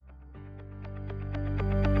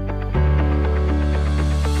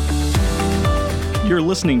You're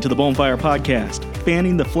listening to the Bonfire Podcast,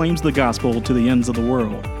 fanning the flames of the gospel to the ends of the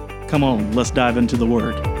world. Come on, let's dive into the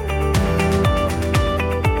Word.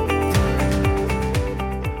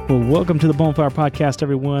 Well, welcome to the Bonfire Podcast,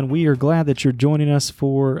 everyone. We are glad that you're joining us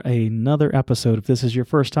for another episode. If this is your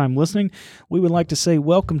first time listening, we would like to say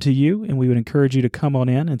welcome to you, and we would encourage you to come on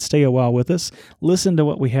in and stay a while with us. Listen to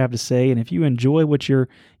what we have to say, and if you enjoy what you're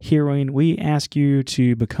hearing, we ask you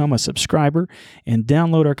to become a subscriber and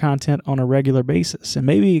download our content on a regular basis. And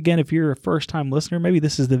maybe, again, if you're a first-time listener, maybe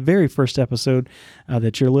this is the very first episode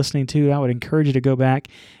that you're listening to, I would encourage you to go back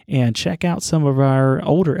and check out some of our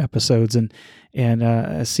older episodes and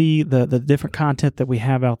see the different content that we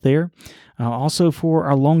have out there. Also, for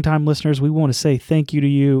our longtime listeners, we want to say thank you to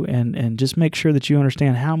you and just make sure that you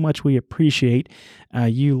understand how much we appreciate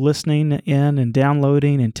you listening in and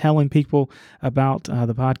downloading and telling people about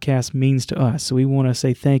the podcast means to us. So we want to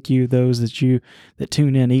say thank you, those that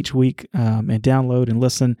tune in each week and download and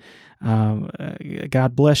listen.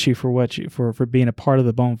 God bless you for being a part of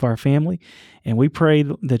the Bonfire family, and we pray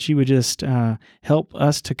that you would just help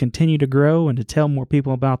us to continue to grow and to tell more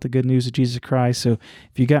people about the good news of Jesus Christ. So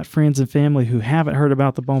if you got friends and family who haven't heard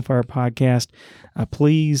about the Bonfire Podcast,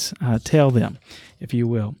 please tell them, if you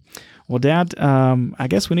will. Well, Dad, I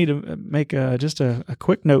guess we need to make just a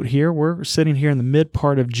quick note here. We're sitting here in the mid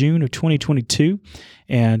part of June of 2022,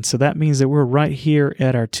 and so that means that we're right here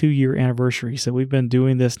at our 2-year anniversary. So we've been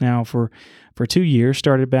doing this now for 2 years,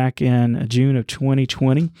 started back in June of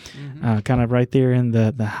 2020, kind of right there in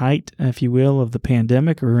the height, if you will, of the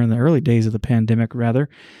pandemic, or in the early days of the pandemic, rather.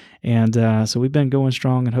 And so we've been going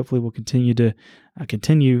strong, and hopefully we'll continue to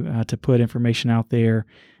put information out there.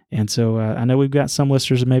 And so I know we've got some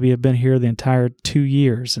listeners that maybe have been here the entire 2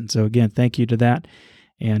 years. And so, again, thank you to that.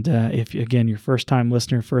 And if, again, your first-time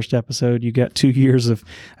listener, first episode, you got 2 years of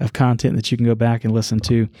content that you can go back and listen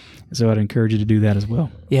to. So I'd encourage you to do that as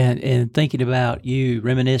well. Yeah, and thinking about you,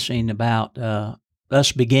 reminiscing about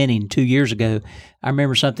us beginning 2 years ago, I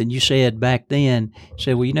remember something you said back then. You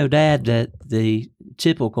said, well, you know, Dad, that the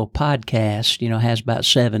typical podcast, has about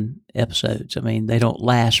 7 episodes. I mean, they don't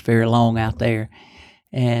last very long out there.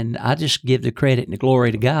 And I just give the credit and the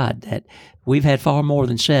glory to God that we've had far more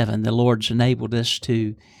than 7. The Lord's enabled us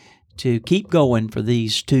to keep going for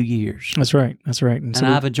these 2 years. That's right. And so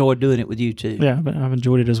I've enjoyed doing it with you too. Yeah, I've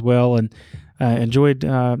enjoyed it as well, and enjoyed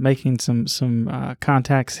making some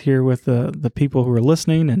contacts here with the people who are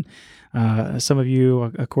listening, and some of you,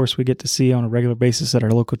 of course, we get to see on a regular basis at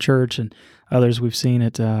our local church, and others we've seen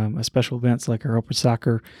at special events like our open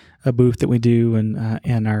soccer booth that we do,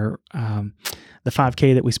 and our the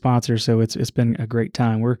 5K that we sponsor. So it's been a great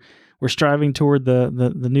time. We're striving toward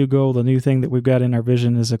the new goal. The new thing that we've got in our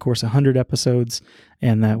vision is, of course, 100 episodes,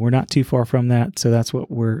 and we're not too far from that. So that's what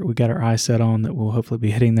we got our eyes set on, that we'll hopefully be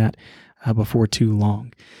hitting that before too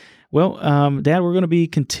long. Well, Dad, we're going to be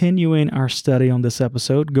continuing our study on this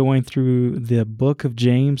episode, going through the book of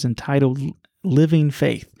James entitled Living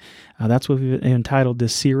Faith. That's what we've entitled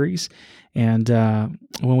this series. And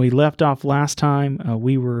when we left off last time,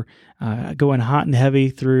 we were going hot and heavy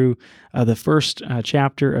through the first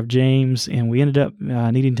chapter of James, and we ended up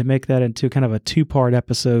needing to make that into kind of a 2-part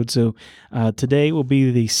episode. So today will be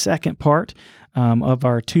the second part of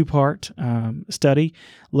our 2-part study,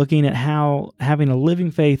 looking at how having a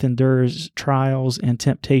living faith endures trials and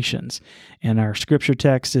temptations. And our scripture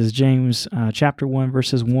text is James chapter 1,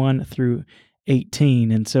 verses 1 through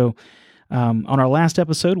 18. And so on our last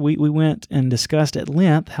episode, we went and discussed at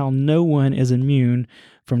length how no one is immune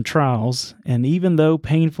from trials, and even though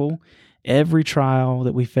painful, every trial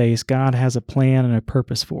that we face, God has a plan and a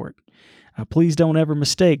purpose for it. Please don't ever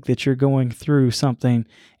mistake that you're going through something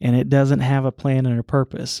and it doesn't have a plan and a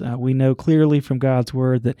purpose. We know clearly from God's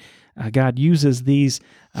Word that God uses these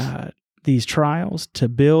trials to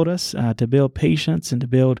build us, to build patience, and to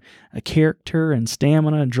build a character and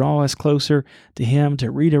stamina and draw us closer to Him, to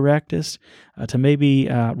redirect us, to maybe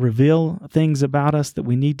reveal things about us that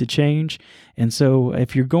we need to change. And so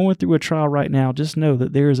if you're going through a trial right now, just know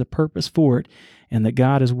that there is a purpose for it and that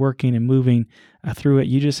God is working and moving through it.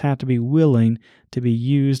 You just have to be willing to be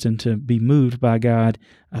used and to be moved by God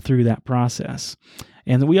through that process.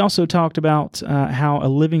 And we also talked about how a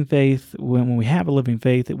living faith, when we have a living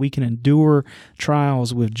faith, that we can endure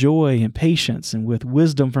trials with joy and patience and with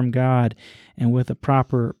wisdom from God and with a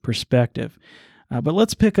proper perspective. But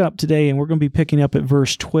let's pick up today, and we're going to be picking up at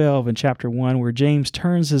verse 12 in chapter 1, where James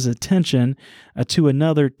turns his attention to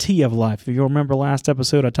another T of life. If you'll remember last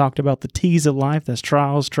episode, I talked about the T's of life. That's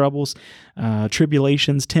trials, troubles,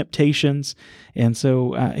 tribulations, temptations. And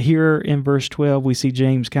so here in verse 12, we see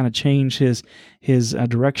James kind of change his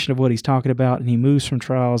direction of what he's talking about, and he moves from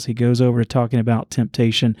trials. He goes over to talking about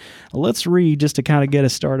temptation. Let's read just to kind of get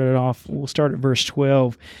us started off. We'll start at verse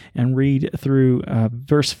 12 and read through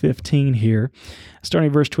verse 15 here. Starting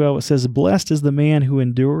at verse 12, it says, "Blessed is the man who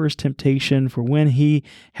endures temptation, for when he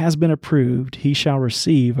has been approved, he shall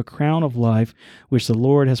receive a crown of life, which the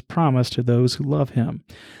Lord has promised to those who love him.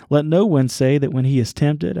 Let no one say that when he is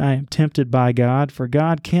tempted, I am tempted by God, for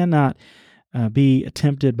God cannot be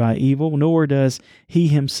tempted by evil, nor does he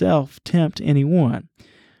himself tempt anyone.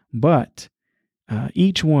 But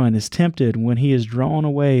each one is tempted when he is drawn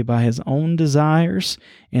away by his own desires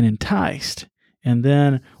and enticed. And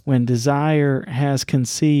then when desire has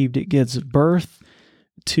conceived, it gives birth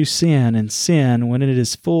to sin, and sin, when it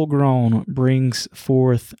is full grown, brings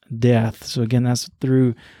forth death." So again, that's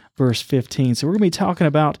through verse 15. So we're going to be talking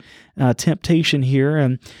about temptation here,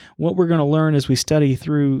 and what we're going to learn as we study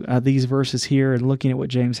through these verses here and looking at what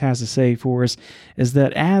James has to say for us is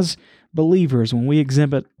that as believers, when we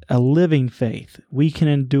exhibit a living faith, we can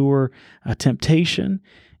endure temptation,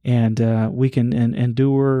 and we can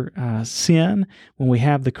endure sin when we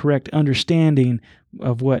have the correct understanding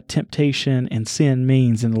of what temptation and sin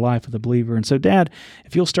means in the life of the believer. And so, Dad,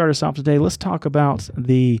 if you'll start us off today, let's talk about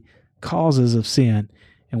the causes of sin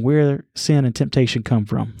and where sin and temptation come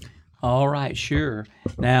from. All right, sure.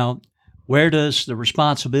 Now, where does the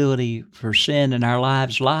responsibility for sin in our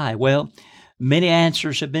lives lie? Well, many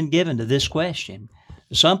answers have been given to this question.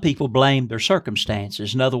 Some people blame their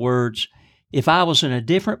circumstances. In other words, if I was in a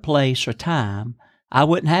different place or time, I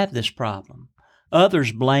wouldn't have this problem.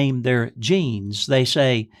 Others blame their genes. They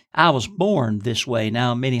say, I was born this way.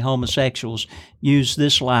 Now, many homosexuals use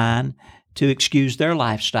this line to excuse their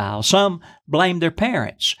lifestyle. Some blame their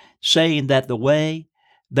parents, saying that the way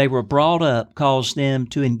they were brought up caused them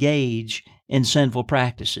to engage in sinful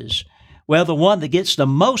practices. Well, the one that gets the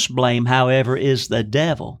most blame, however, is the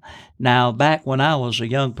devil. Now, back when I was a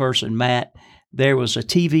young person, Matt, there was a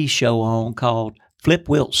TV show on called Flip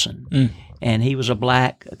Wilson, and he was a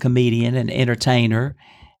black comedian and entertainer,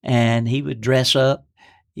 and he would dress up,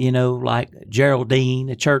 like Geraldine,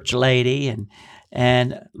 a church lady,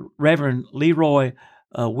 and Reverend Leroy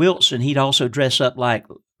Wilson, he'd also dress up like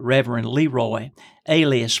Reverend Leroy,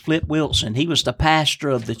 alias Flip Wilson. He was the pastor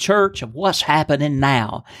of the church of What's Happening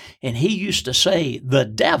Now, and he used to say, the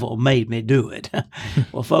devil made me do it.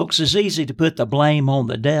 Well, folks, it's easy to put the blame on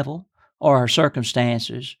the devil or our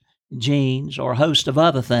circumstances, genes, or a host of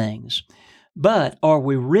other things. But are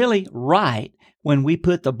we really right when we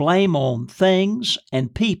put the blame on things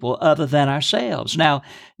and people other than ourselves? Now,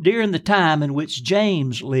 during the time in which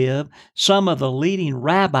James lived, some of the leading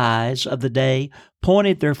rabbis of the day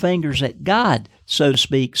pointed their fingers at God, so to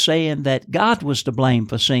speak, saying that God was to blame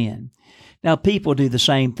for sin. Now, people do the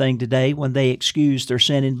same thing today when they excuse their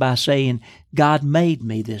sinning by saying, God made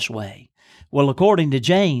me this way. Well, according to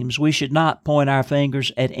James, we should not point our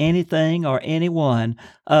fingers at anything or anyone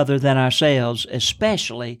other than ourselves,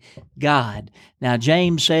 especially God. Now,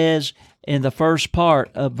 James says in the first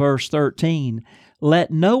part of verse 13,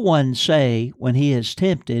 let no one say when he is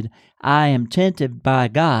tempted, I am tempted by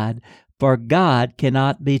God, for God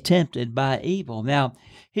cannot be tempted by evil. Now,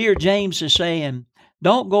 here James is saying,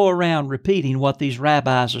 don't go around repeating what these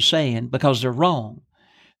rabbis are saying because they're wrong.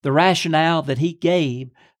 The rationale that he gave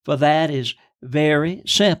for that is very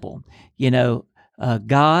simple.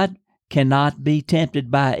 God cannot be tempted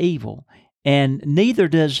by evil, and neither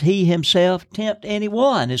does he himself tempt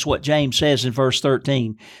anyone, is what James says in verse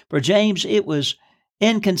 13. For James, it was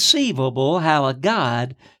inconceivable how a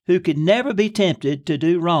God who could never be tempted to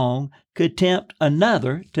do wrong could tempt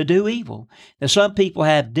another to do evil. Now, some people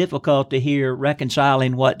have difficulty here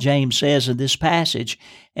reconciling what James says in this passage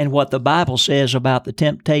and what the Bible says about the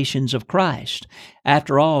temptations of Christ.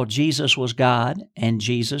 After all, Jesus was God and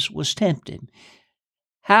Jesus was tempted.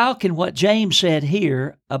 How can what James said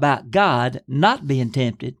here about God not being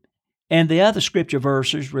tempted and the other scripture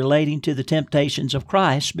verses relating to the temptations of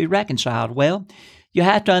Christ be reconciled? Well, you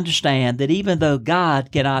have to understand that even though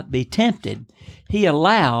God cannot be tempted, He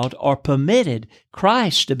allowed or permitted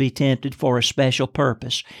Christ to be tempted for a special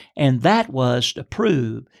purpose, and that was to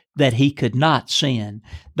prove that He could not sin.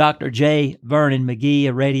 Dr. J. Vernon McGee,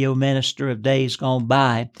 a radio minister of days gone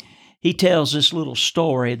by, he tells this little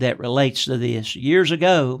story that relates to this. Years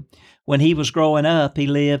ago, when he was growing up, he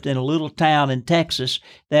lived in a little town in Texas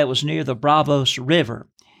that was near the Bravos River.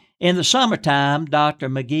 In the summertime, Dr.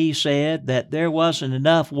 McGee said that there wasn't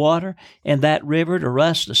enough water in that river to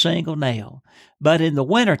rust a single nail. But in the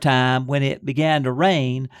wintertime, when it began to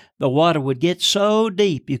rain, the water would get so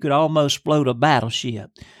deep you could almost float a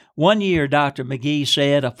battleship. One year, Dr. McGee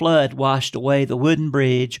said, a flood washed away the wooden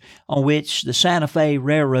bridge on which the Santa Fe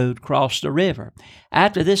Railroad crossed the river.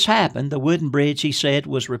 After this happened, the wooden bridge, he said,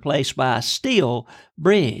 was replaced by a steel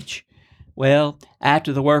bridge. Well,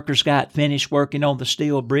 after the workers got finished working on the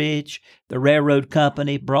steel bridge, the railroad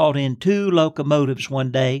company brought in 2 locomotives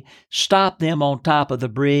one day, stopped them on top of the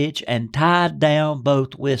bridge, and tied down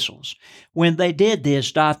both whistles. When they did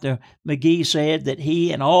this, Dr. McGee said that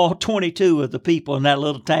he and all 22 of the people in that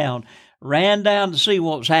little town ran down to see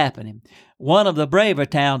what was happening. One of the braver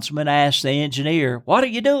townsmen asked the engineer, "What are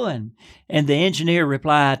you doing?" And the engineer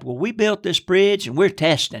replied, "Well, we built this bridge and we're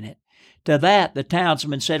testing it." To that, the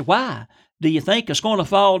townsman said, "Why? Do you think it's going to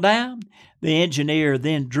fall down?" The engineer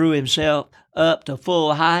then drew himself up to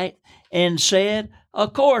full height and said,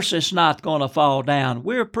 "Of course it's not going to fall down.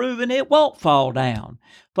 We're proving it won't fall down."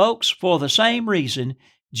 Folks, for the same reason,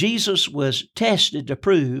 Jesus was tested to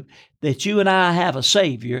prove that you and I have a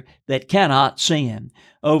Savior that cannot sin.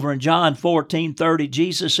 Over in John 14:30,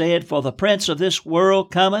 Jesus said, "For the prince of this world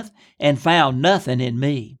cometh and found nothing in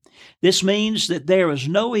me." This means that there is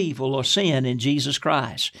no evil or sin in Jesus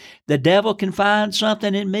Christ. The devil can find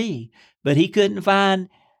something in me, but he couldn't find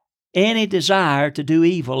any desire to do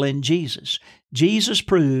evil in Jesus. Jesus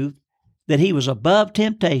proved that he was above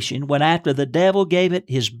temptation when, after the devil gave it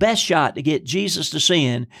his best shot to get Jesus to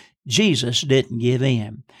sin, Jesus didn't give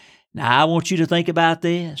in. Now, I want you to think about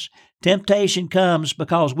this. Temptation comes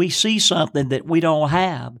because we see something that we don't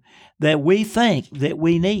have, that we think that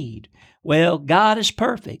we need. Well, God is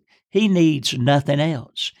perfect. He needs nothing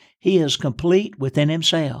else. He is complete within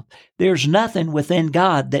himself. There's nothing within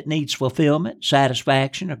God that needs fulfillment,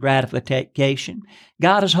 satisfaction, or gratification.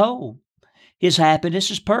 God is whole. His happiness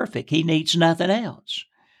is perfect. He needs nothing else.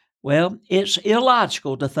 Well, it's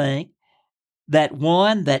illogical to think that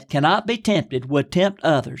one that cannot be tempted would tempt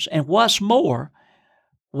others. And what's more,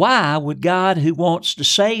 why would God, who wants to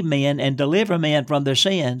save men and deliver men from their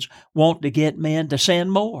sins, want to get men to sin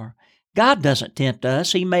more? God doesn't tempt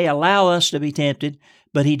us. He may allow us to be tempted,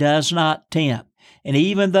 but He does not tempt. And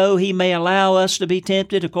even though He may allow us to be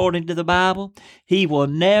tempted according to the Bible, He will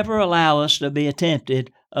never allow us to be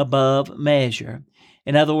tempted above measure.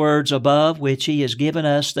 In other words, above which He has given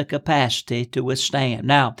us the capacity to withstand.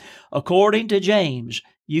 Now, according to James,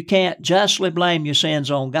 you can't justly blame your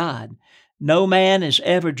sins on God. No man is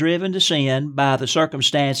ever driven to sin by the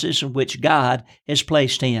circumstances in which God has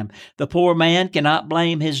placed him. The poor man cannot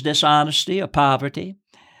blame his dishonesty or poverty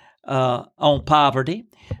on poverty.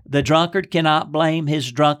 The drunkard cannot blame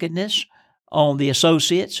his drunkenness on the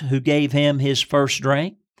associates who gave him his first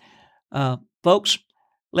drink. Folks,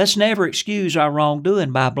 let's never excuse our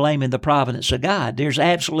wrongdoing by blaming the providence of God. There's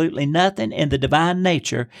absolutely nothing in the divine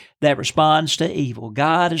nature that responds to evil.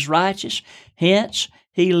 God is righteous, hence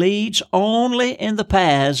He leads only in the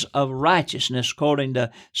paths of righteousness, according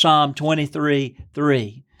to Psalm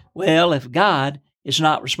 23:3. Well, if God is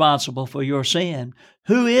not responsible for your sin,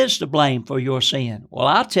 who is to blame for your sin? Well,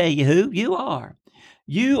 I'll tell you who. You are.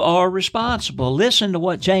 You are responsible. Listen to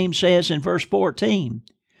what James says in verse 14.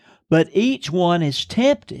 But each one is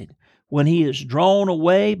tempted when he is drawn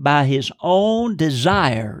away by his own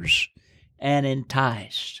desires and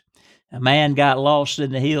enticed. A man got lost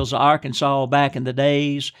in the hills of Arkansas back in the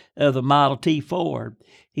days of the Model T Ford.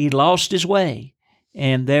 He lost his way,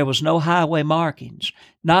 and there was no highway markings.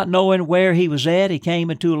 Not knowing where he was at, he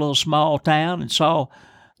came into a little small town and saw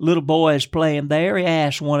little boys playing there. He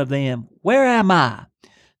asked one of them, "Where am I?"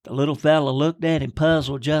 The little fellow looked at him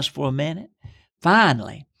puzzled just for a minute.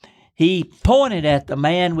 Finally, he pointed at the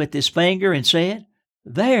man with his finger and said,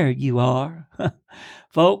 "There you are."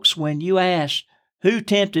 Folks, when you ask, "Who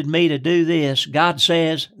tempted me to do this?" God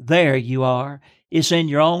says, "There you are." It's in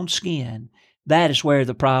your own skin. That is where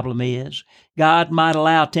the problem is. God might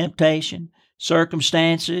allow temptation.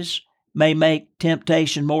 Circumstances may make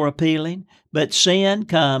temptation more appealing, but sin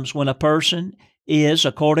comes when a person is,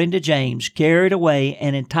 according to James, carried away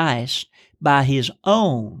and enticed by his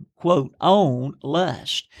own, quote, own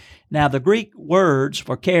lust. Now, the Greek words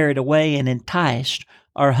for carried away and enticed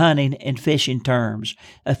are hunting and fishing terms.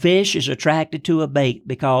 A fish is attracted to a bait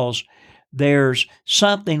because there's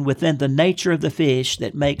something within the nature of the fish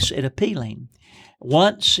that makes it appealing.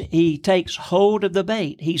 Once he takes hold of the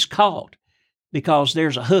bait, he's caught because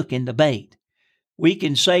there's a hook in the bait. We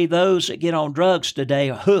can say those that get on drugs today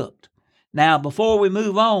are hooked. Now, before we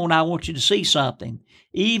move on, I want you to see something.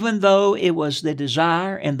 Even though it was the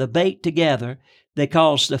desire and the bait together that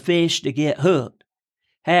caused the fish to get hooked.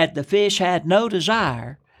 Had the fish had no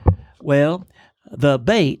desire, well, the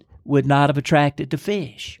bait would not have attracted the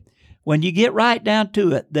fish. When you get right down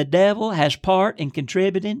to it, the devil has part in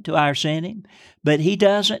contributing to our sinning, but he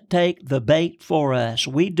doesn't take the bait for us.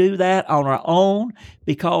 We do that on our own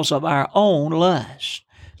because of our own lust.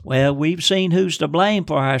 Well, we've seen who's to blame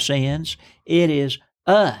for our sins. It is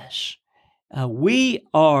us. We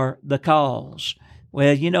are the cause.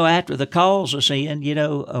 Well, after the cause of sin,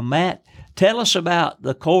 Matt, tell us about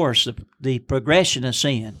the course, the progression of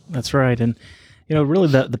sin. That's right. And really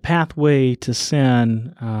the pathway to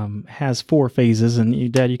sin has 4 phases,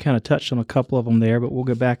 and Dad, you kind of touched on a couple of them there, but we'll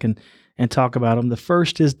go back and talk about them. The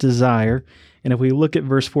first is desire, and if we look at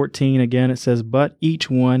verse 14 again, it says, "But each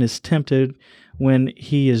one is tempted when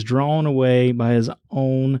he is drawn away by his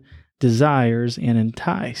own desires and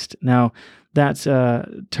enticed." Now, that's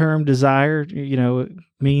term desire,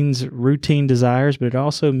 means routine desires, but it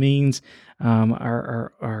also means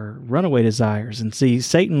our runaway desires. And see,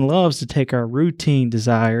 Satan loves to take our routine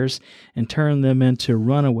desires and turn them into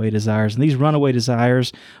runaway desires. And these runaway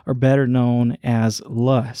desires are better known as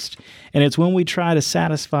lust. And it's when we try to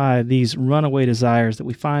satisfy these runaway desires that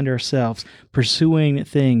we find ourselves pursuing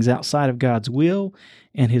things outside of God's will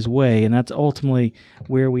and His way. And that's ultimately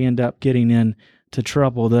where we end up getting into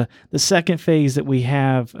trouble. The second phase that we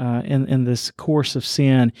have in this course of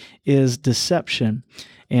sin is deception.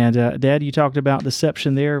 And Dad, you talked about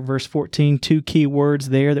deception there, verse 14, 2 key words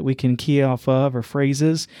there that we can key off of, or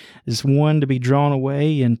phrases, is 1, to be drawn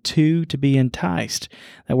away, and 2, to be enticed.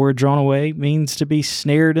 That word drawn away means to be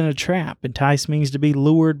snared in a trap. Enticed means to be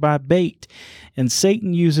lured by bait. And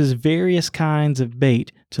Satan uses various kinds of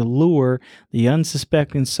bait to lure the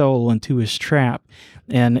unsuspecting soul into his trap.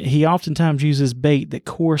 And he oftentimes uses bait that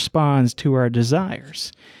corresponds to our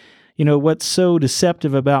desires. What's so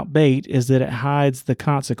deceptive about bait is that it hides the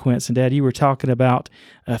consequence. And Dad, you were talking about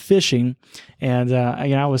fishing, and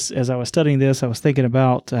as I was studying this, I was thinking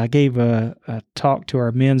about. I gave a talk to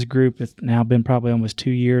our men's group. It's now been probably almost 2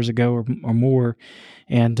 years ago or more,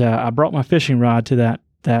 and I brought my fishing rod to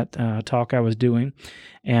that talk I was doing,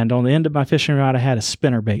 and on the end of my fishing rod, I had a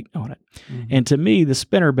spinnerbait on it. Mm-hmm. And to me, the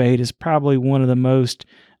spinnerbait is probably one of the most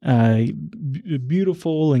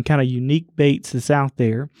beautiful and kind of unique baits that's out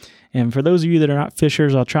there. And for those of you that are not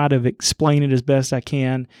fishers, I'll try to explain it as best I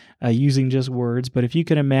can using just words. But if you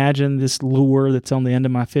can imagine this lure that's on the end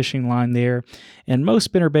of my fishing line there, and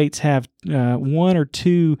most spinnerbaits have 1 or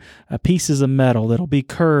 2 pieces of metal that'll be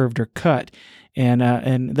curved or cut.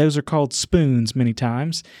 And those are called spoons many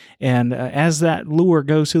times. And as that lure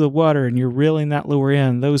goes through the water and you're reeling that lure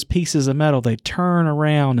in, those pieces of metal, they turn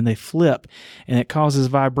around and they flip, and it causes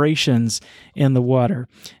vibrations in the water.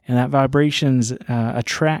 And that vibrations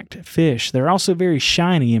attract fish. They're also very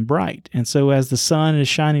shiny and bright. And so as the sun is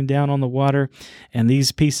shining down on the water and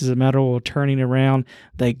these pieces of metal are turning around,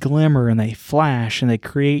 they glimmer and they flash and they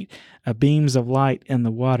create beams of light in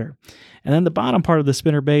the water. And then the bottom part of the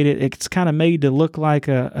spinnerbait, it's kind of made to look like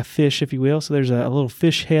a fish, if you will. So there's a little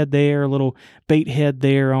fish head there, a little bait head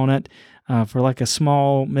there on it for like a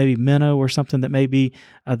small maybe minnow or something that may be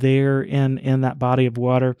there in that body of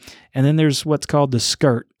water. And then there's what's called the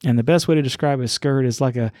skirt. And the best way to describe a skirt is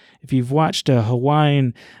like if you've watched a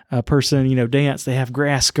Hawaiian person, dance, they have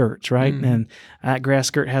grass skirts, right? Mm. And that grass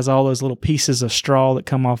skirt has all those little pieces of straw that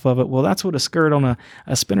come off of it. Well, that's what a skirt on a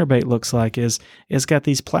spinnerbait looks like. It's got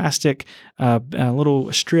these plastic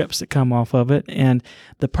little strips that come off of it. And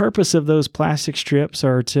the purpose of those plastic strips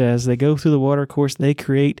are to, as they go through the water, of course, they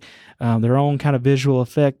create their own kind of visual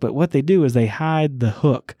effect. But what they do is they hide the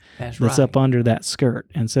hook that's up under that skirt.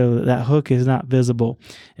 And so that hook is not visible.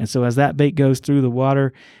 And so as that bait goes through the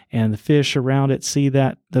water and the fish around it see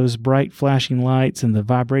those bright flashing lights and the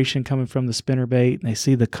vibration coming from the spinnerbait, and they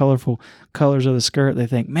see the colorful colors of the skirt, they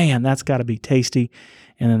think, man, that's got to be tasty.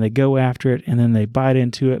 And then they go after it, and then they bite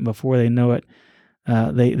into it, and before they know it,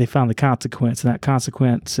 they found the consequence, and that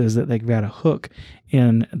consequence is that they've got a hook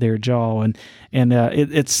in their jaw. And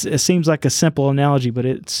it seems like a simple analogy, but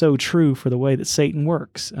it's so true for the way that Satan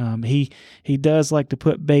works. He does like to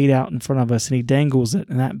put bait out in front of us, and he dangles it,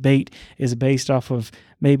 and that bait is based off of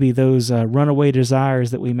maybe those runaway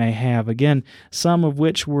desires that we may have. Again, some of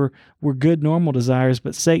which were good normal desires,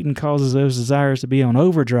 but Satan causes those desires to be on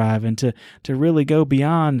overdrive and to really go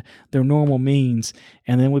beyond their normal means.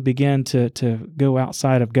 And then we begin to go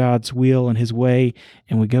outside of God's will and His way,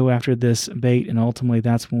 and we go after this bait, and ultimately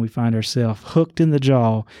that's when we find ourselves hooked in the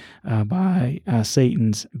jaw by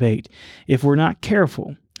Satan's bait. If we're not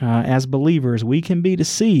careful, as believers, we can be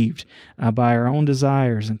deceived by our own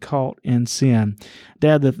desires and caught in sin.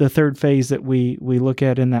 Dad, the third phase that we look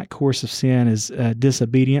at in that course of sin is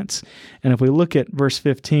disobedience. And if we look at verse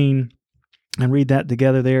 15 and read that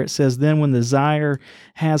together there, it says, "Then when the desire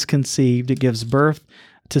has conceived, it gives birth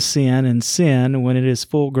to sin, and sin, when it is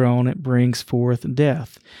full grown, it brings forth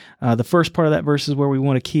death." The first part of that verse is where we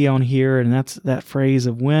want to key on here, and that's that phrase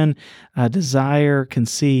of when desire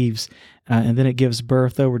conceives, and then it gives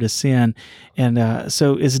birth over to sin. And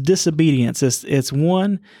so it's disobedience. It's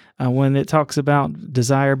one, when it talks about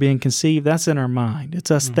desire being conceived, that's in our mind.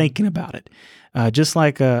 It's us thinking about it. Just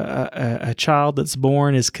like a child that's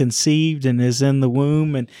born is conceived and is in the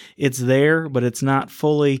womb and it's there, but it's not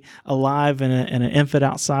fully alive in an infant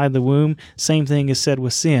outside the womb. Same thing is said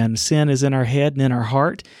with sin. Sin is in our head and in our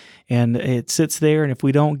heart, and it sits there, and if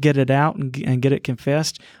we don't get it out and get it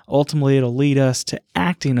confessed, ultimately it'll lead us to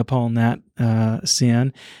acting upon that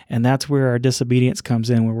sin, and that's where our disobedience comes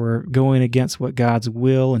in, where we're going against what God's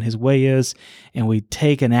will and His way is, and we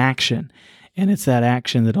take an action. And it's that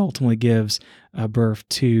action that ultimately gives birth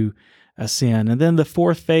to a sin. And then the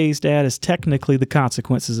fourth phase, Dad, is technically the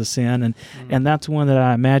consequences of sin. And that's one that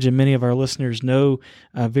I imagine many of our listeners know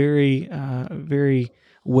very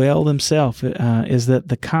well themselves, is that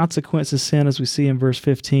the consequence of sin, as we see in verse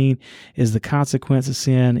 15, is the consequence of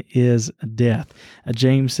sin is death.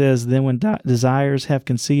 James says, "Then when desires have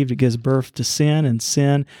conceived, it gives birth to sin, and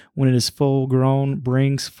sin, when it is full grown,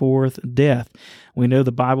 brings forth death." We know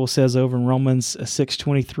the Bible says over in Romans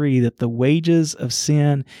 6:23 that the wages of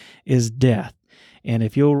sin is death. And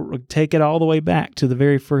if you'll take it all the way back to the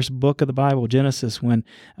very first book of the Bible, Genesis, when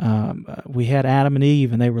we had Adam and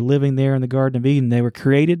Eve and they were living there in the Garden of Eden, they were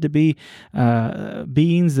created to be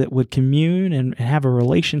beings that would commune and have a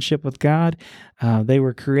relationship with God. They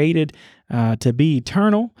were created to be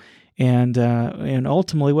eternal. And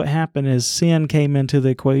ultimately what happened is sin came into the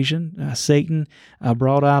equation. Satan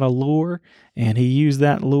brought out a lure, and he used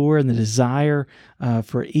that lure and the desire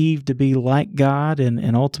for Eve to be like God,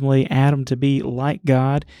 and ultimately Adam to be like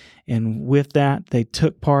God. And with that, they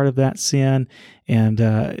took part of that sin, and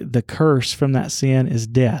the curse from that sin is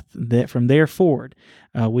death. That from there forward,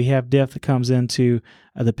 we have death that comes into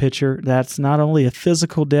the picture. That's not only a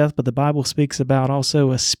physical death, but the Bible speaks about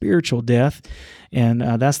also a spiritual death, and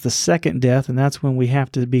that's the second death, and that's when we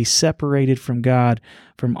have to be separated from God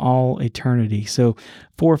from all eternity. So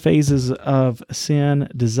 4 phases of sin: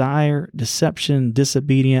 desire, deception,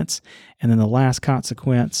 disobedience, and then the last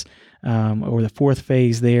consequence, or the fourth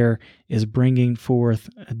phase there, is bringing forth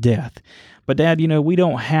death. But Dad, we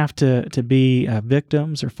don't have to be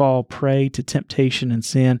victims or fall prey to temptation and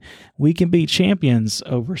sin. We can be champions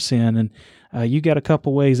over sin, and you got a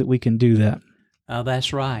couple ways that we can do that. Oh,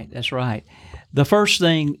 that's right. That's right. The first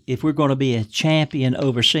thing, if we're going to be a champion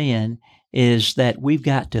over sin, is that we've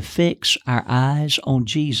got to fix our eyes on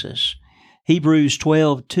Jesus. Hebrews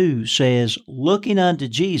 12:2 says, "Looking unto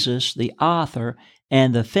Jesus, the author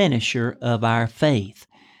and the finisher of our faith."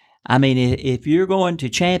 I mean, if you're going to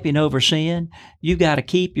champion over sin, you've got to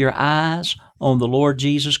keep your eyes on the Lord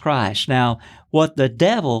Jesus Christ. Now, what the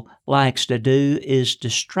devil likes to do is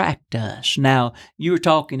distract us. Now, you were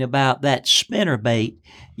talking about that spinnerbait,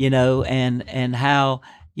 and how,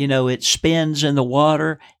 it spins in the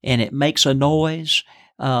water and it makes a noise.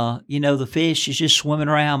 The fish is just swimming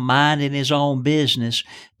around minding his own business,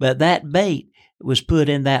 but that bait was put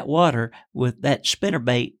in that water with that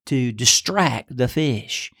spinnerbait to distract the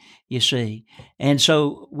fish, you see. And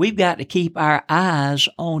so we've got to keep our eyes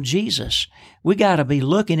on Jesus. We got to be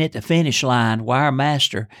looking at the finish line where our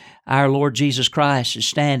Master, our Lord Jesus Christ, is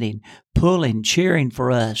standing, pulling, cheering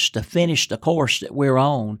for us to finish the course that we're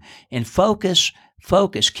on, and focus,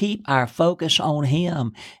 keep our focus on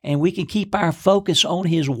Him. And we can keep our focus on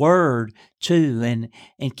His Word too,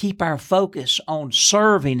 and keep our focus on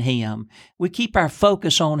serving Him. We keep our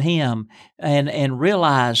focus on Him and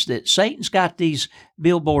realize that Satan's got these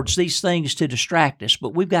billboards, these things to distract us,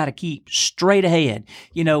 but we've got to keep straight ahead.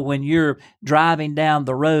 When you're driving down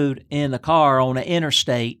the road in a car on an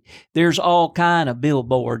interstate, there's all kind of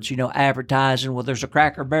billboards, advertising. Well, there's a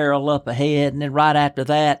Cracker Barrel up ahead, and then right after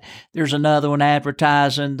that, there's another one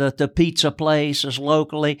advertising the pizza place is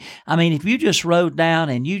locally. I mean, if you just rode down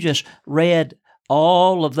and you just read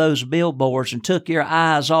all of those billboards and took your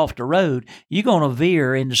eyes off the road, you're going to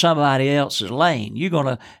veer into somebody else's lane. You're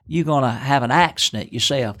going to have an accident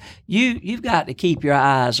yourself. You've got to keep your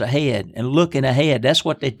eyes ahead and looking ahead. That's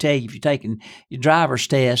what they tell you if you're taking your driver's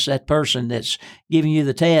test. That person that's giving you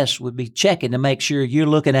the test would be checking to make sure you're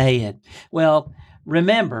looking ahead. Well,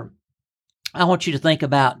 remember, I want you to think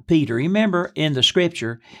about Peter. Remember in the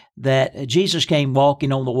scripture that Jesus came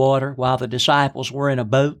walking on the water while the disciples were in a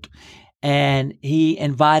boat, and he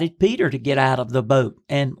invited Peter to get out of the boat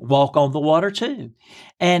and walk on the water too.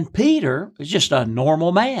 And Peter was just a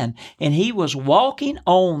normal man, and he was walking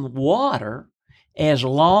on water as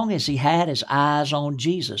long as he had his eyes on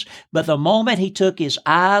Jesus. But the moment he took his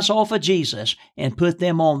eyes off of Jesus and put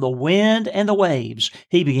them on the wind and the waves,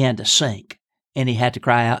 he began to sink. And he had to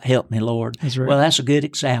cry out, "Help me, Lord." That's right. Well, that's a good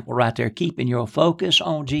example right there, keeping your focus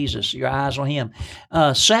on Jesus, your eyes on him.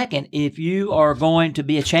 Second, if you are going to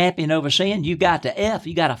be a champion over sin, you got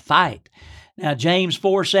to fight. Now, James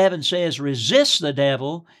 4:7 says, "Resist the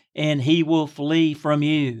devil, and he will flee from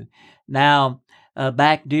you." Now,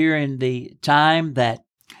 back during the time that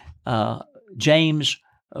James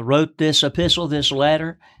wrote this epistle, this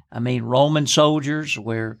letter, Roman soldiers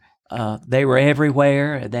they were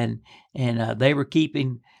everywhere, and they were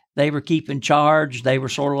keeping charge. They were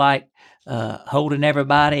sort of like holding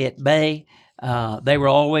everybody at bay. They were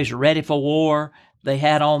always ready for war. They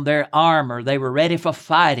had on their armor. They were ready for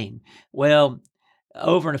fighting. Well,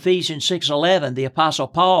 over in Ephesians 6:11, the Apostle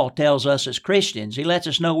Paul tells us as Christians, he lets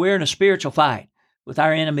us know we're in a spiritual fight with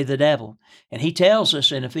our enemy, the devil. And he tells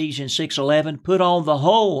us in Ephesians 6:11, "Put on the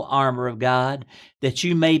whole armor of God, that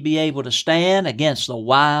you may be able to stand against the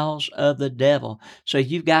wiles of the devil." So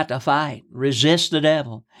you've got to fight. Resist the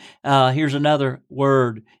devil. Here's another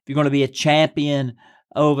word. If you're going to be a champion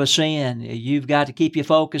over sin, you've got to keep your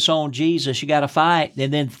focus on Jesus. You got to fight.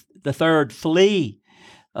 And then the third, flee.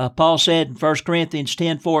 Paul said in 1 Corinthians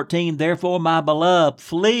 10:14, "Therefore, my beloved,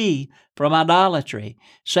 flee from idolatry."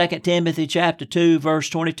 2 Timothy chapter 2, verse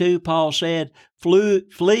 22, Paul said,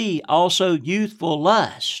 "Flee also youthful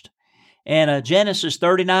lust." And Genesis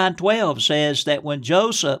 39:12 says that when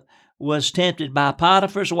Joseph was tempted by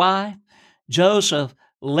Potiphar's wife, Joseph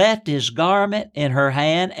left his garment in her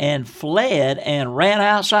hand and fled and ran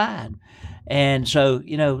outside. And so,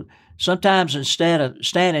 sometimes instead of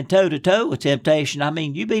standing toe-to-toe with temptation,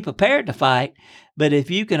 you be prepared to fight, but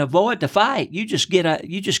if you can avoid the fight, you just get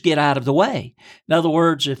out of the way. In other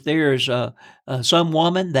words, if there's some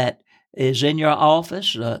woman that is in your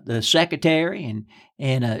office, the secretary,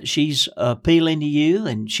 and she's appealing to you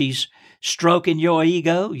and she's stroking your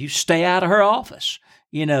ego, you stay out of her office.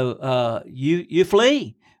 You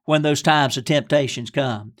flee when those times of temptations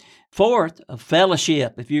come. Fourth,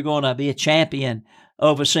 fellowship. If you're going to be a champion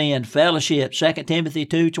over sin, fellowship. 2 Timothy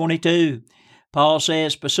 2:22. Paul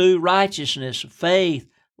says, "Pursue righteousness, faith,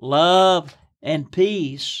 love, and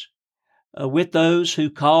peace with those who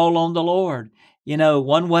call on the Lord."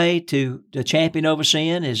 One way to champion over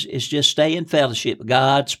sin is just stay in fellowship with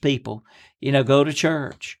God's people. Go to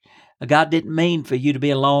church. God didn't mean for you to be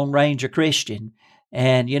a Lone Ranger Christian.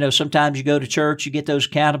 And, sometimes you go to church, you get those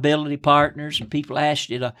accountability partners, and people ask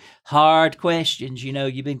you the hard questions.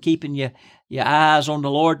 You've been keeping your eyes on the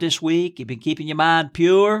Lord this week. You've been keeping your mind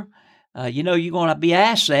pure. You're going to be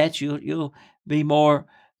asked that. You'll be more,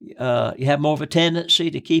 you have more of a tendency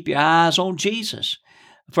to keep your eyes on Jesus.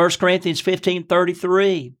 1 Corinthians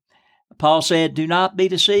 15:33, Paul said, "Do not be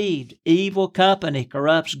deceived. Evil company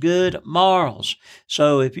corrupts good morals."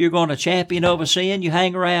 So if you're going to champion over sin, you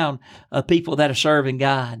hang around people that are serving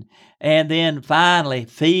God. And then finally,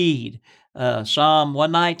 feed. Psalm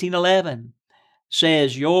 119:11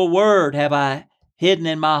 says, "Your word have I hidden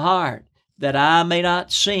in my heart, that I may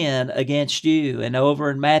not sin against you." And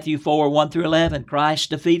over in Matthew 4:1-11, Christ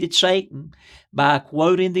defeated Satan by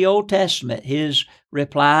quoting the Old Testament. His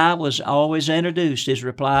reply was always introduced, his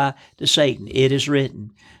reply to Satan, "It is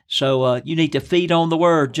written." So you need to feed on the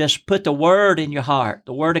Word. Just put the Word in your heart,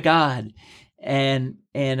 the Word of God, and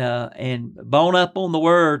bone up on the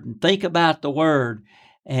Word and think about the Word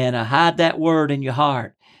and hide that Word in your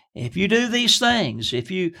heart. If you do these things, if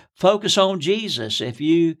you focus on Jesus, if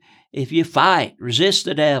you fight, resist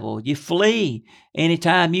the devil, you flee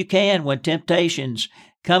anytime you can when temptations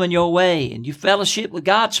coming your way, and you fellowship with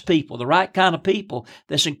God's people, the right kind of people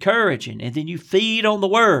that's encouraging, and then you feed on the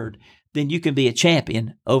Word, then you can be a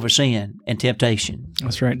champion over sin and temptation.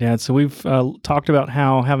 That's right, Dad. So we've talked about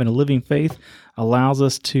how having a living faith allows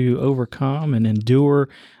us to overcome and endure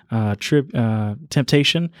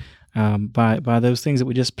temptation by those things that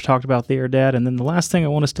we just talked about there, Dad. And then the last thing I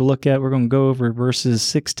want us to look at, we're going to go over verses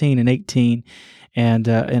 16 and 18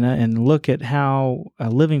 and look at how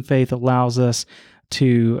a living faith allows us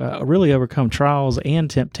to really overcome trials and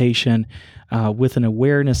temptation with an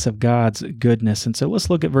awareness of God's goodness. And so let's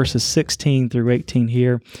look at verses 16 through 18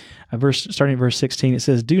 here. Starting at verse 16, it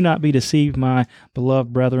says, "Do not be deceived, my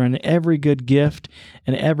beloved brethren. Every good gift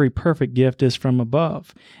and every perfect gift is from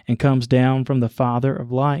above, and comes down from the Father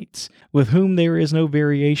of lights, with whom there is no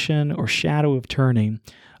variation or shadow of turning.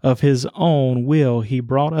 Of his own will he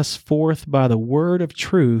brought us forth by the word of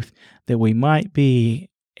truth, that we might be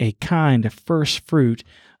a kind of first fruit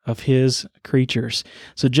of his creatures."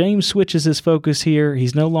 So James switches his focus here.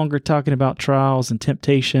 He's no longer talking about trials and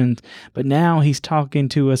temptations, but now he's talking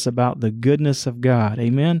to us about the goodness of God.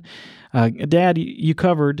 Amen? Dad, you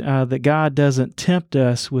covered that God doesn't tempt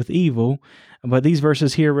us with evil, but these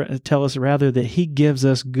verses here tell us rather that he gives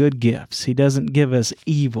us good gifts. He doesn't give us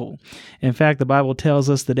evil. In fact, the Bible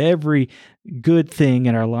tells us that every good thing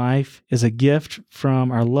in our life is a gift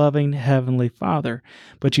from our loving Heavenly Father.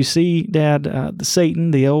 But you see, Dad,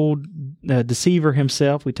 Satan, the old deceiver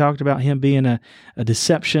himself, we talked about him being a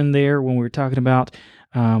deception there when we were talking about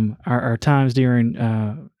our times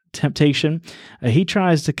during temptation. He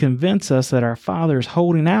tries to convince us that our Father is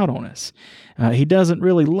holding out on us. He doesn't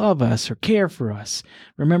really love us or care for us.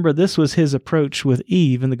 Remember, this was his approach with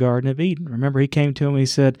Eve in the Garden of Eden. Remember, he came to him and he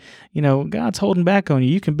said, God's holding back on you.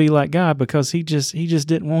 You can be like God because he just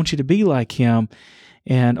didn't want you to be like him.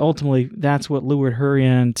 And ultimately, that's what lured her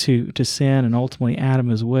into sin, and ultimately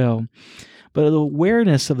Adam as well. But the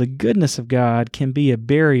awareness of the goodness of God can be a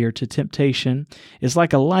barrier to temptation. It's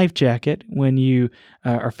like a life jacket when you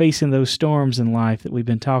are facing those storms in life that we've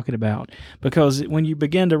been talking about. Because when you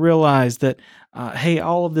begin to realize that, hey,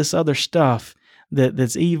 all of this other stuff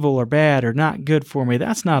that's evil or bad or not good for me,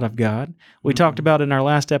 that's not of God. We talked about in our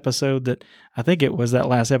last episode that, I think it was that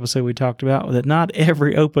last episode we talked about, that not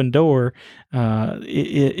every open door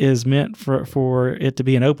is meant for it to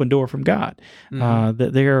be an open door from God.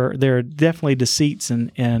 That there are definitely deceits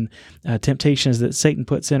and temptations that Satan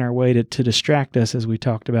puts in our way to distract us, as we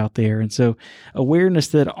talked about there. And so awareness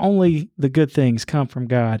that only the good things come from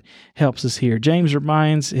God helps us here. James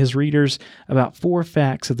reminds his readers about 4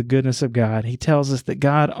 facts of the goodness of God. He tells us that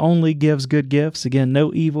God only gives good gifts. Again,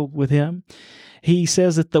 no evil with him. He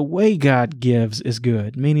says that the way God gives is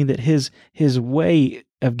good, meaning that his way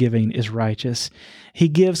of giving is righteous. He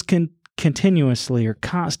gives continuously or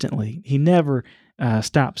constantly. He never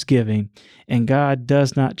stops giving, and God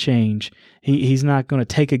does not change. He's not going to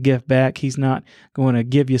take a gift back. He's not going to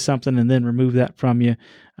give you something and then remove that from you.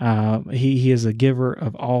 He is a giver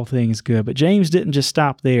of all things good. But James didn't just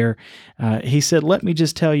stop there. He said, let me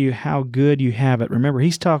just tell you how good you have it. Remember,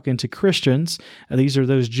 he's talking to Christians. These are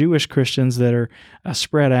those Jewish Christians that are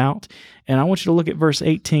spread out. And I want you to look at verse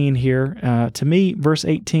 18 here. To me, verse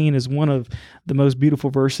 18 is one of the most beautiful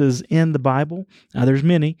verses in the Bible. There's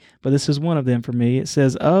many, but this is one of them for me. It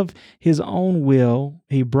says, of his own will,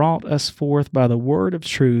 he brought us forth by the word of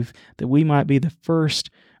truth, that we might be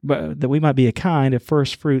that we might be a kind of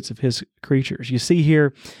first fruits of his creatures. You see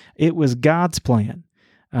here, it was God's plan.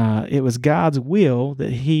 It was God's will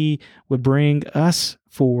that he would bring us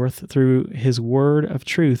forth through his word of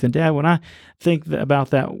truth. And Dad, when I think about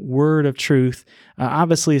that word of truth,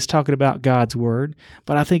 obviously it's talking about God's word,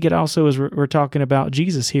 but I think it also is we're talking about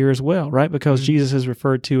Jesus here as well, right? Because Jesus is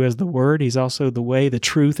referred to as the word. He's also the way, the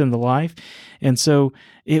truth, and the life. And so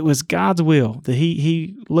it was God's will that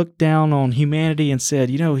he looked down on humanity and said,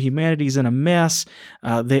 humanity's in a mess.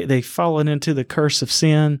 They've fallen into the curse of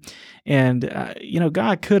sin. And,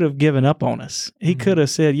 God could have given up on us. He could have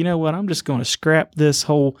said, you know what, I'm just going to scrap this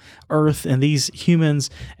whole earth and these humans,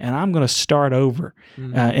 and I'm going to start over.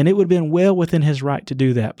 And it would have been well within his right to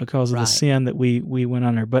do that because of the sin that we went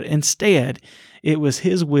under. But instead, it was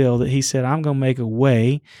his will that he said, I'm going to make a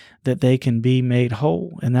way that they can be made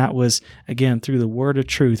whole. And that was, again, through the word of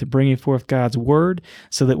truth, bringing forth God's word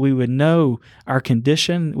so that we would know our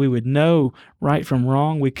condition, we would know right from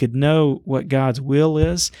wrong, we could know what God's will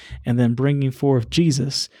is, and then bringing forth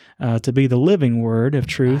Jesus to be the living word of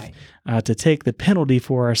truth, to take the penalty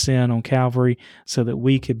for our sin on Calvary so that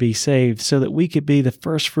we could be saved, so that we could be the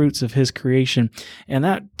first fruits of his creation. And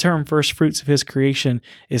that term, first fruits of his creation,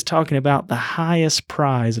 is talking about the highest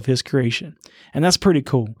prize of his creation. And that's pretty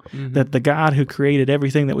cool, that the God who created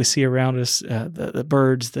everything that we see around us, the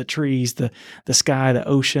birds, the trees, the sky, the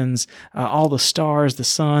oceans, all the stars, the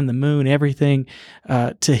sun, the moon, everything,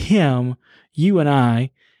 to him, you and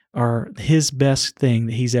I are his best thing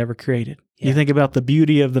that he's ever created. Yeah. You think about the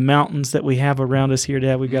beauty of the mountains that we have around us here,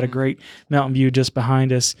 Dad. We've got a great mountain view just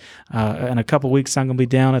behind us. In a couple of weeks, I'm going to be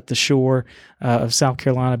down at the shore of South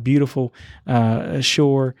Carolina, beautiful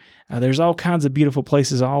shore. There's all kinds of beautiful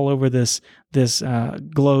places all over this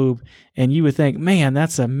globe, and you would think, man,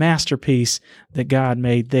 that's a masterpiece that God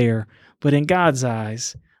made there. But in God's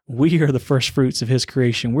eyes, we are the first fruits of his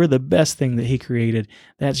creation. We're the best thing that he created.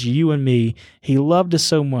 That's you and me. He loved us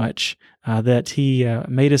so much that he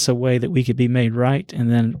made us a way that we could be made right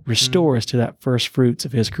and then restore us to that first fruits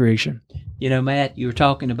of his creation. You know, Matt, you were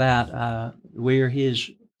talking about we're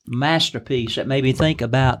his masterpiece. That made me think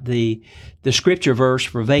about the scripture verse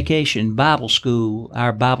for Vacation Bible School,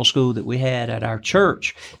 our Bible school that we had at our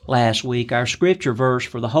church last week. Our scripture verse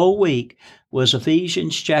for the whole week was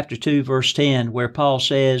Ephesians chapter 2, verse 10, where Paul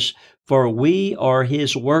says, "For we are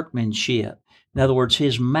his workmanship." In other words,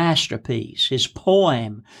 his masterpiece, his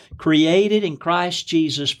poem, created in Christ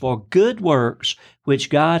Jesus for good works, which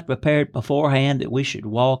God prepared beforehand that we should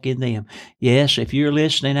walk in them. Yes, if you're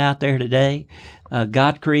listening out there today,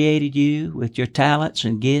 God created you with your talents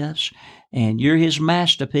and gifts, and you're his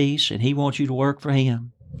masterpiece, and he wants you to work for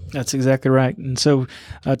him. That's exactly right. And so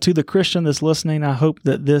to the Christian that's listening, I hope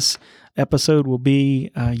that this episode will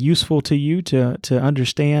be useful to you to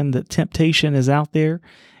understand that temptation is out there,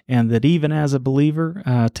 and that even as a believer,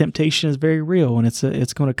 temptation is very real, and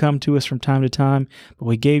it's going to come to us from time to time. But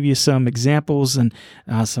we gave you some examples and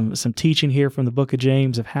some teaching here from the book of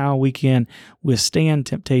James of how we can withstand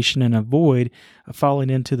temptation and avoid falling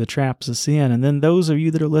into the traps of sin. And then those of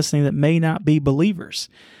you that are listening that may not be believers,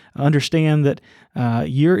 understand that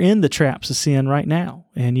you're in the traps of sin right now,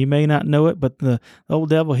 and you may not know it, but the old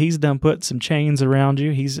devil, he's done put some chains around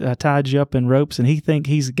you. He's tied you up in ropes, and he think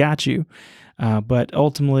he's got you. But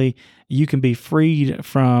ultimately, you can be freed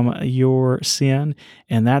from your sin,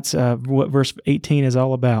 and that's what verse 18 is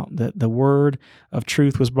all about, that the word of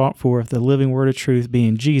truth was brought forth, the living word of truth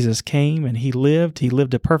being Jesus came, and he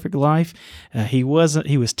lived a perfect life. He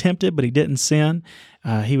was tempted, but he didn't sin.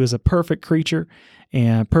 He was a perfect creature,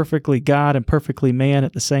 and perfectly God and perfectly man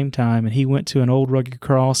at the same time. And he went to an old rugged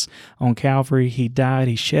cross on Calvary. He died.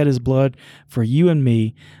 He shed his blood for you and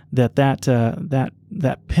me, that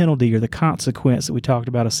penalty or the consequence that we talked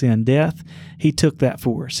about of sin, death, he took that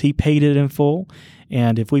for us. He paid it in full.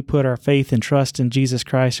 And if we put our faith and trust in Jesus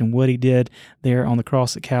Christ and what he did there on the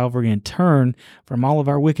cross at Calvary and turn from all of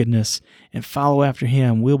our wickedness and follow after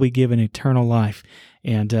him, we'll be given eternal life.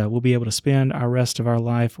 And we'll be able to spend our rest of our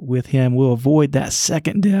life with him. We'll avoid that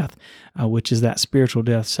second death, which is that spiritual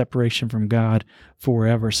death, separation from God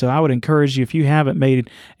forever. So I would encourage you, if you haven't made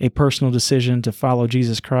a personal decision to follow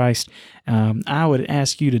Jesus Christ, I would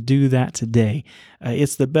ask you to do that today.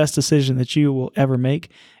 It's the best decision that you will ever make.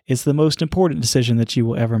 It's the most important decision that you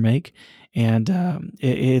will ever make. And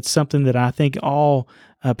it's something that I think all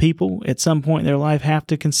people at some point in their life have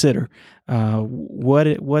to consider.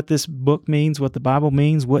 What this book means, what the Bible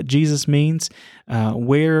means, what Jesus means,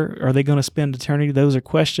 where are they going to spend eternity? Those are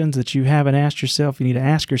questions that you haven't asked yourself. You need to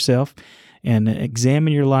ask yourself and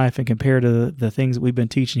examine your life and compare to the things that we've been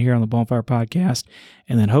teaching here on the Bonfire Podcast,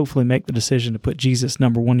 and then hopefully make the decision to put Jesus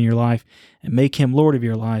number one in your life and make him Lord of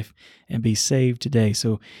your life and be saved today.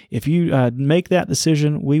 So if you make that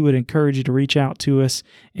decision, we would encourage you to reach out to us.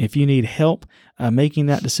 If you need help making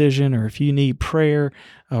that decision, or if you need prayer,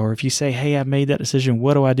 or if you say, hey, I've made that decision,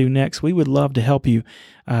 what do I do next? We would love to help you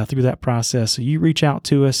through that process. So you reach out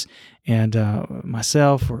to us, and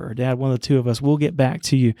myself or Dad, one of the two of us, we'll get back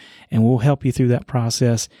to you, and we'll help you through that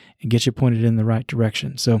process and get you pointed in the right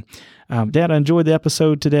direction. So, Dad, I enjoyed the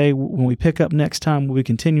episode today. When we pick up next time, we'll be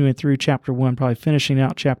continuing through chapter 1, probably finishing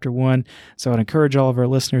out chapter 1. So I'd encourage all of our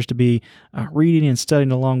listeners to be reading and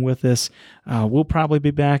studying along with us. We'll probably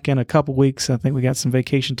be back in a couple weeks. I think we got some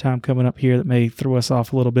vacation time coming up here that may throw us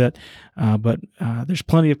off a little bit. But there's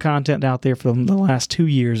plenty of content out there for the last 2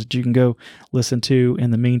 years that you can go listen to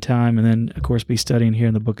in the meantime. And then, of course, be studying here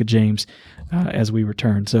in the book of James as we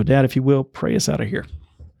return. So, Dad, if you will, pray us out of here.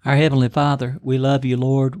 Our Heavenly Father, we love you,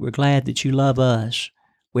 Lord. We're glad that you love us.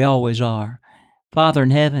 We always are. Father in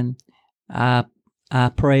heaven, I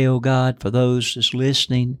pray, oh God, for those that's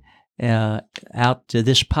listening out to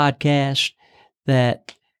this podcast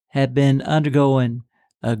that have been undergoing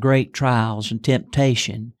great trials and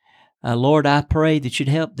temptation. Lord, I pray that you'd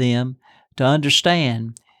help them to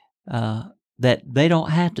understand that they don't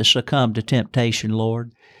have to succumb to temptation,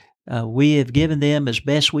 Lord. We have given them as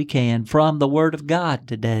best we can from the Word of God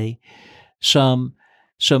today some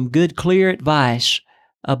good, clear advice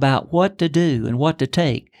about what to do and what to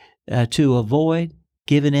take to avoid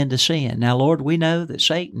giving in to sin. Now, Lord, we know that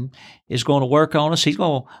Satan is going to work on us. He's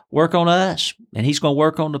going to work on us, and he's going to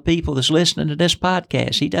work on the people that's listening to this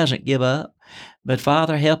podcast. He doesn't give up. But,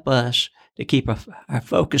 Father, help us to keep our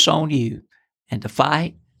focus on you and to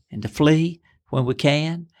fight and to flee when we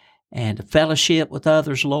can, and to fellowship with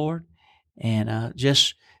others, Lord, and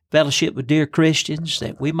just fellowship with dear Christians,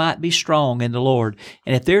 that we might be strong in the Lord.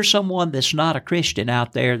 And if there's someone that's not a Christian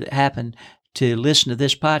out there that happened to listen to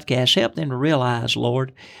this podcast, help them to realize,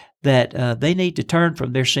 Lord, that they need to turn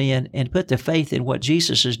from their sin and put their faith in what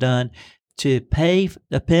Jesus has done to pay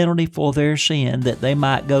the penalty for their sin, that they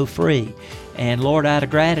might go free. And Lord, out of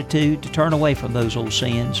gratitude, to turn away from those old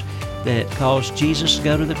sins that caused Jesus to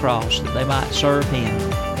go to the cross, that they might serve Him.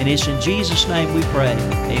 And it's in Jesus' name we pray.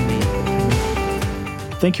 Amen.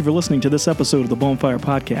 Thank you for listening to this episode of the Bonfire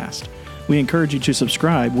Podcast. We encourage you to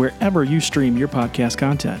subscribe wherever you stream your podcast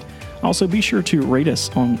content. Also, be sure to rate us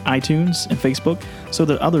on iTunes and Facebook so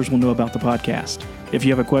that others will know about the podcast. If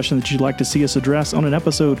you have a question that you'd like to see us address on an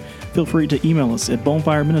episode, feel free to email us at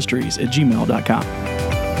bonefireministries@gmail.com.